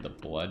upgrade the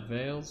blood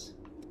veils?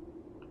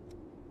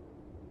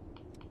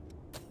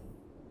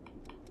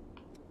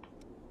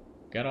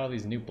 Got all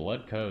these new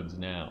blood codes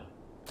now.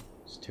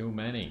 It's too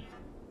many.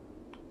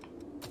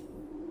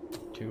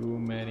 Too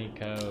many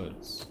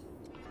codes.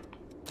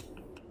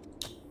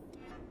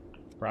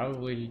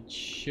 Probably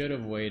should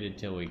have waited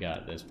till we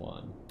got this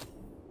one.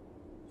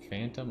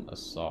 Phantom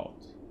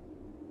Assault.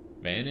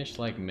 Vanish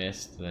like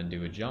mist, then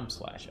do a jump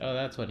slash. Oh,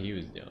 that's what he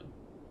was doing.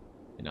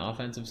 An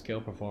offensive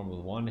skill performed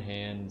with one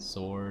hand,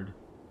 sword,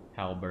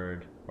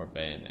 halberd, or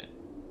bayonet.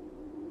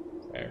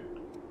 Fair.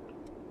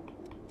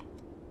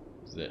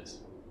 What's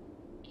this?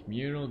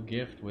 Communal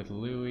gift with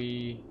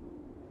Louis.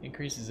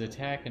 Increases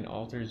attack and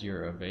alters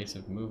your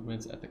evasive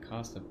movements at the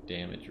cost of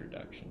damage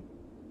reduction.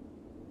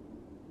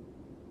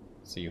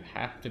 So you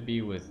have to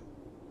be with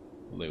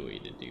Louis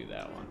to do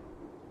that one.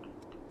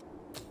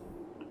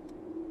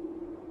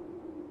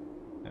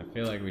 I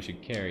feel like we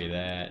should carry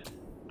that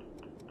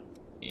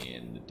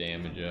and the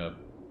damage up.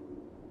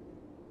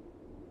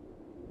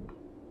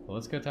 Well,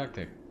 let's go talk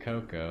to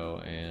Coco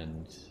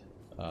and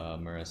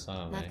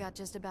Murasame. I've got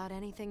just about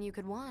anything you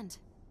could want.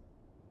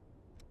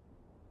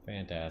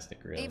 Fantastic,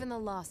 really. Even the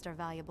Lost are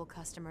valuable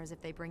customers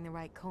if they bring the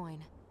right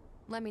coin.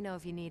 Let me know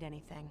if you need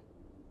anything.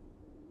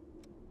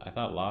 I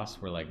thought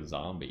Lost were like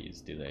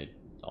zombies. Do they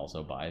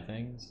also buy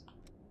things?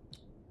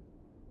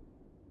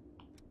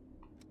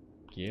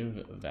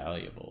 Give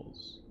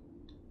valuables.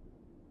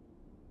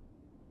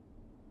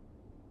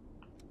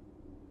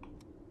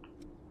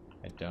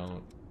 I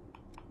don't...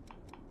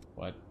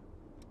 What?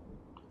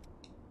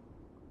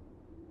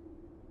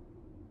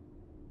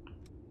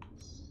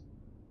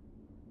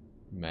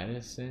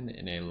 Medicine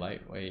in a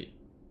lightweight...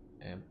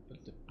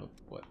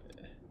 What?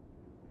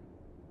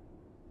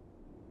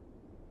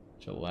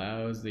 Which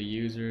allows the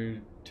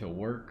user to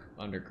work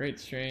under great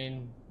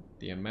strain.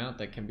 The amount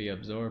that can be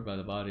absorbed by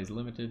the body is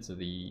limited, so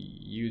the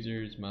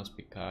users must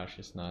be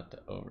cautious not to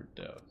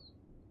overdose.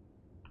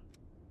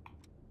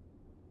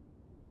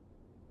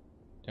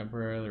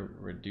 Temporarily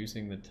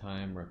reducing the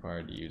time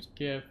required to use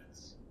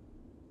gifts.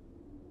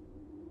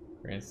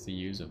 Grants the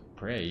use of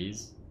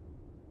praise.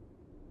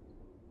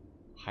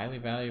 Highly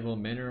valuable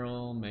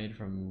mineral made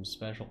from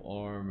special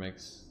ore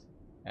mix.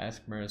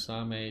 Ask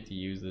Murasame to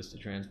use this to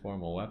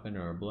transform a weapon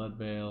or a blood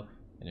veil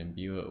and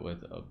imbue it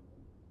with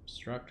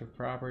obstructive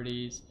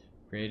properties,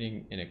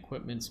 creating an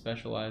equipment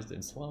specialized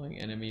in slowing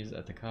enemies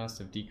at the cost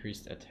of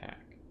decreased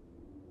attack.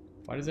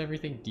 Why does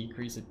everything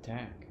decrease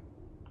attack?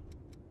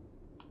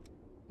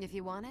 If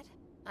you want it,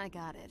 I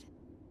got it.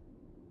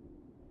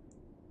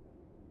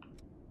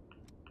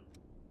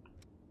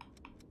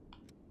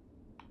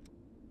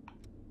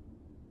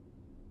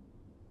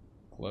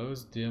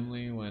 Glows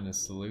dimly when a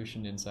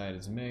solution inside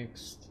is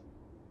mixed.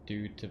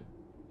 Due to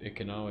it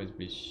can always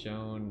be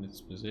shown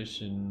its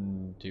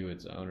position to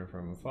its owner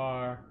from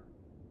afar.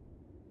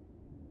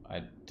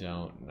 I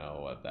don't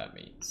know what that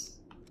means.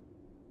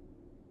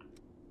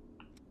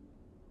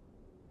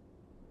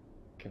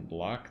 Can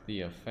block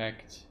the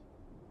effect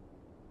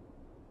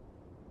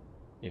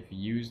if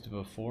used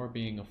before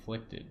being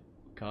afflicted.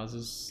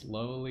 Causes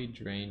slowly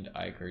drained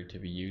ichor to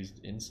be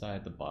used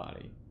inside the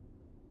body.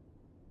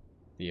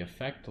 The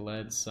effect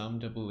led some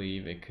to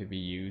believe it could be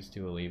used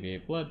to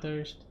alleviate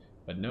bloodthirst,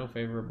 but no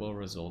favorable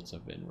results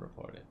have been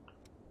reported.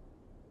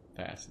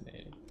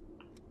 Fascinating.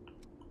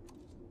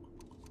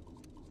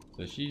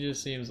 So she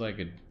just seems like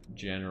a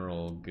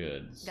general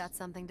goods Got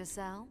something to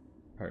sell?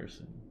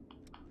 person.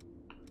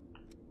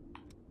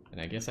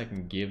 And I guess I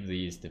can give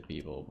these to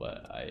people,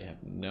 but I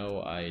have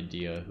no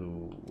idea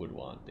who would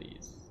want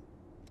these.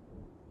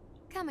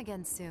 Come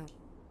again soon.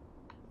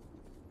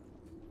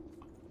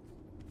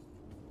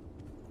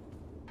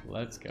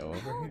 Let's go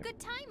over Oh, here. good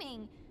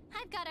timing.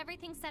 I've got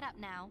everything set up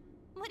now.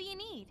 What do you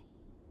need?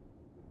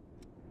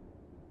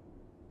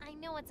 I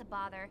know it's a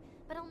bother,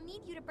 but I'll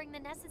need you to bring the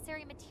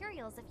necessary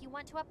materials if you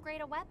want to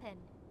upgrade a weapon.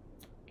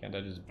 Can't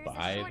I just There's a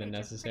buy the shortage of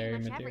necessary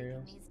pretty much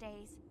materials? everything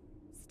these days.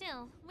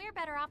 Still, we're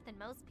better off than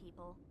most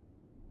people.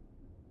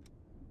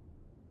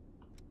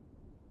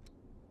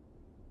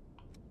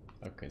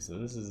 Okay, so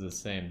this is the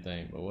same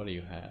thing, but what do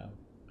you have?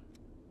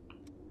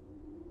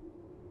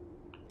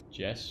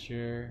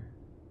 Gesture.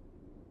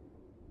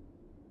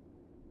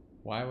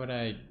 Why would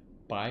I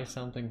buy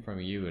something from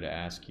you to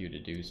ask you to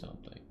do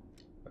something?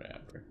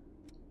 Whatever.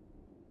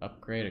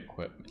 Upgrade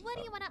equipment. What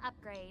do you want to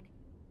upgrade?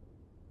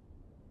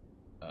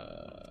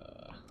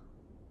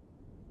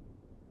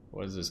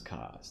 What does this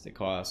cost? It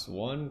costs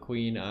 1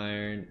 queen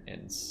iron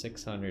and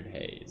 600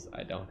 haze.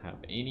 I don't have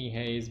any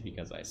haze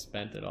because I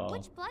spent it all.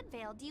 Which blood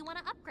veil do you want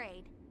to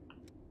upgrade?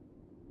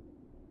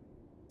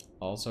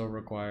 Also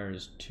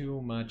requires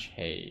too much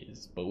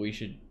haze, but we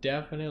should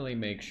definitely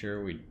make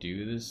sure we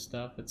do this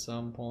stuff at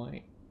some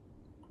point.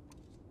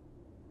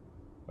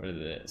 What is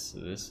this?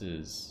 This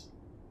is...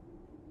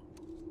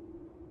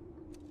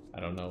 I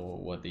don't know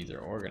what these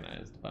are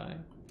organized by.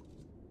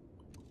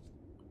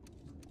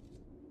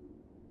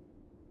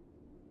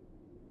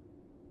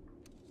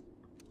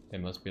 They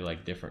must be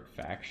like different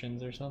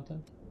factions or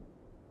something.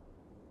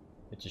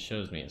 It just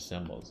shows me a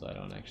symbol, so I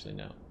don't actually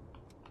know.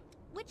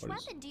 Which What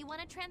weapon do you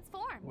want to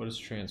transform? What does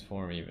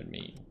transform even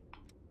mean?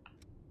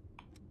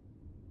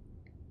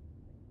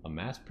 A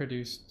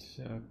mass-produced...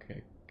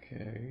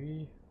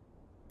 Okay.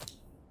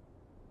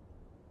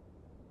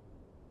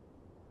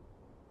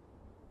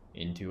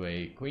 Into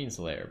a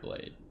Queenslayer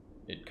blade.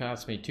 It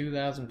cost me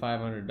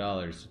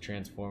 $2,500 to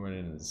transform it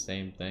into the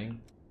same thing.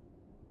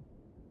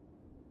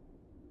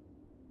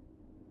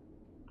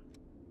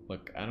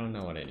 Look, I don't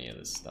know what any of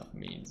this stuff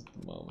means at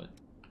the moment.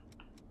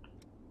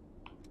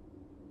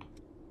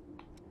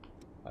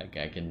 Like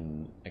I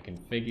can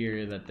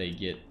figure that they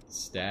get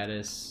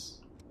status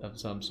of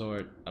some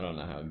sort. I don't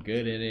know how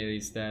good any of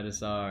these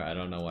status are. I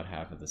don't know what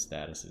half of the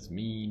statuses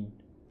mean.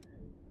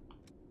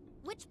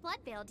 Which blood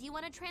veil do you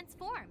want to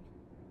transform?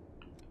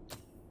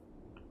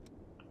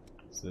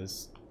 So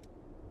this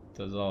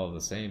does all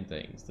the same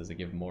things. Does it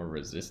give more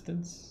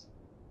resistance?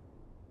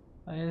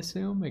 I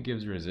assume it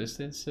gives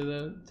resistance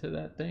to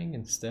that thing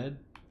instead.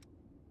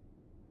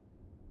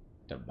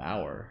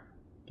 Devour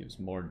gives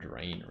more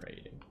drain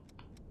rating.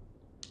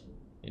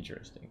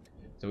 Interesting.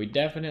 So we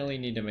definitely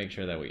need to make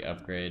sure that we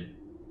upgrade,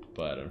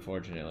 but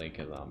unfortunately,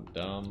 because I'm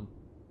dumb.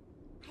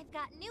 I've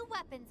got new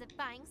weapons if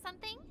buying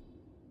something.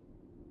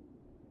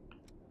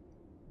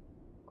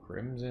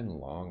 Crimson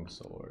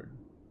Longsword.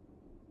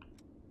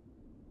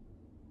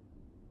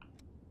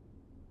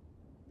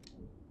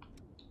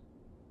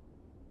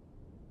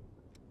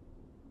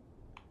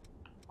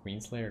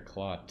 Queenslayer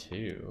Claw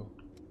 2.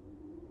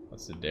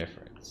 What's the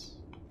difference?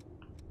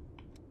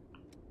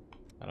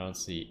 I don't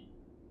see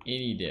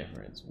any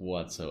difference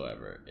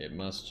whatsoever. It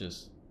must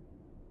just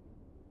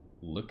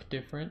look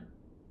different.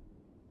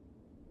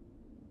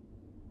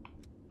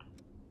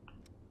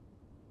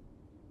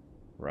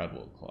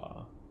 Rebel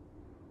Claw.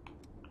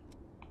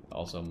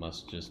 Also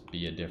must just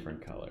be a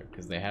different color,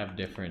 because they have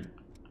different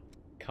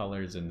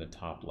colors in the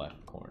top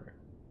left corner.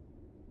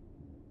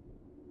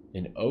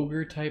 An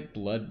ogre type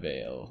blood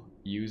veil,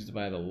 used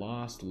by the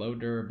lost, low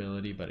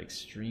durability but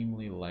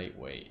extremely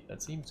lightweight.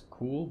 That seems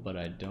cool, but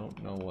I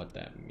don't know what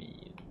that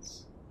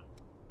means.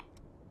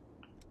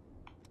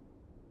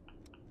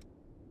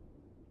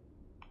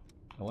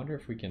 I wonder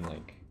if we can,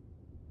 like,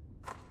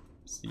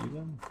 see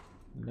them?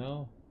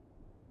 No.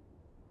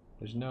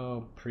 There's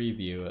no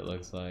preview, it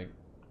looks like.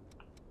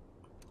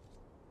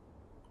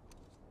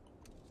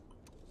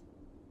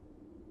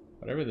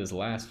 Whatever this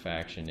last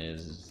faction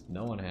is,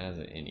 no one has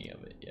any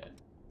of it yet.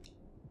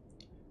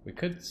 We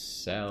could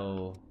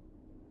sell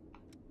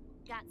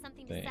Got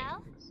something things. to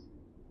sell?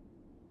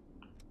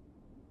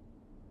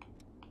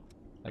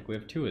 Like, we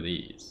have 2 of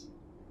these.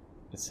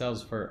 It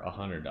sells for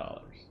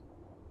 $100.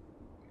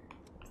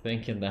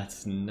 Thinking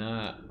that's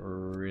not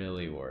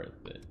really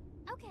worth it.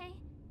 Okay,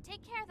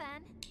 take care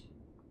then.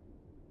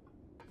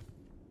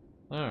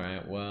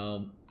 Alright,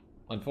 well,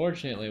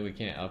 unfortunately we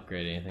can't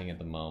upgrade anything at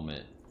the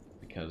moment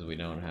because we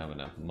don't have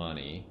enough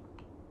money.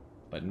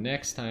 But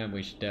next time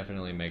we should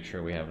definitely make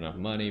sure we have enough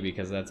money,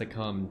 because that's a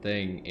common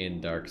thing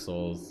in Dark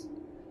Souls.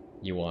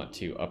 You want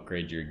to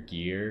upgrade your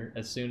gear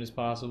as soon as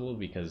possible,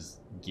 because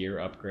gear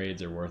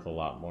upgrades are worth a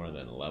lot more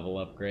than level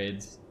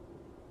upgrades.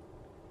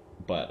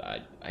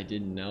 But I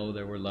didn't know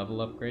there were level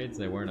upgrades.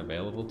 They weren't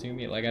available to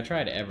me. Like, I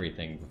tried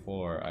everything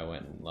before I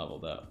went and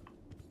leveled up.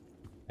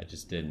 I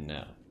just didn't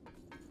know.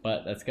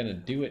 But that's gonna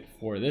do it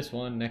for this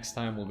one. Next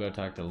time we'll go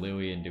talk to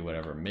Louis and do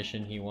whatever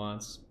mission he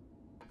wants.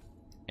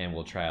 And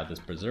we'll try out this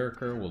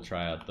Berserker. We'll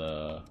try out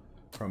the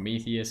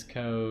Prometheus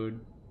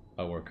code.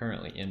 Oh, we're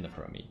currently in the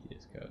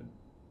Prometheus code.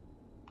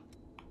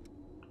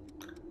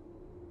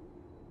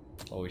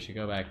 Well, we should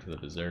go back to the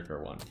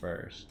Berserker one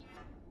first,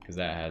 because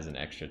that has an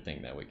extra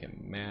thing that we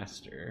can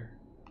master.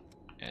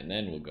 And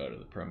then we'll go to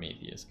the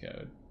Prometheus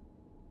code.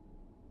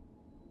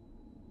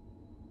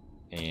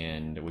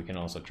 And we can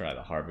also try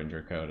the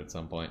Harbinger code at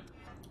some point.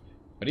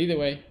 But either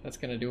way, that's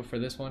going to do it for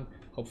this one.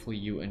 Hopefully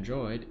you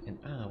enjoyed, and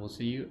I will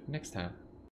see you next time.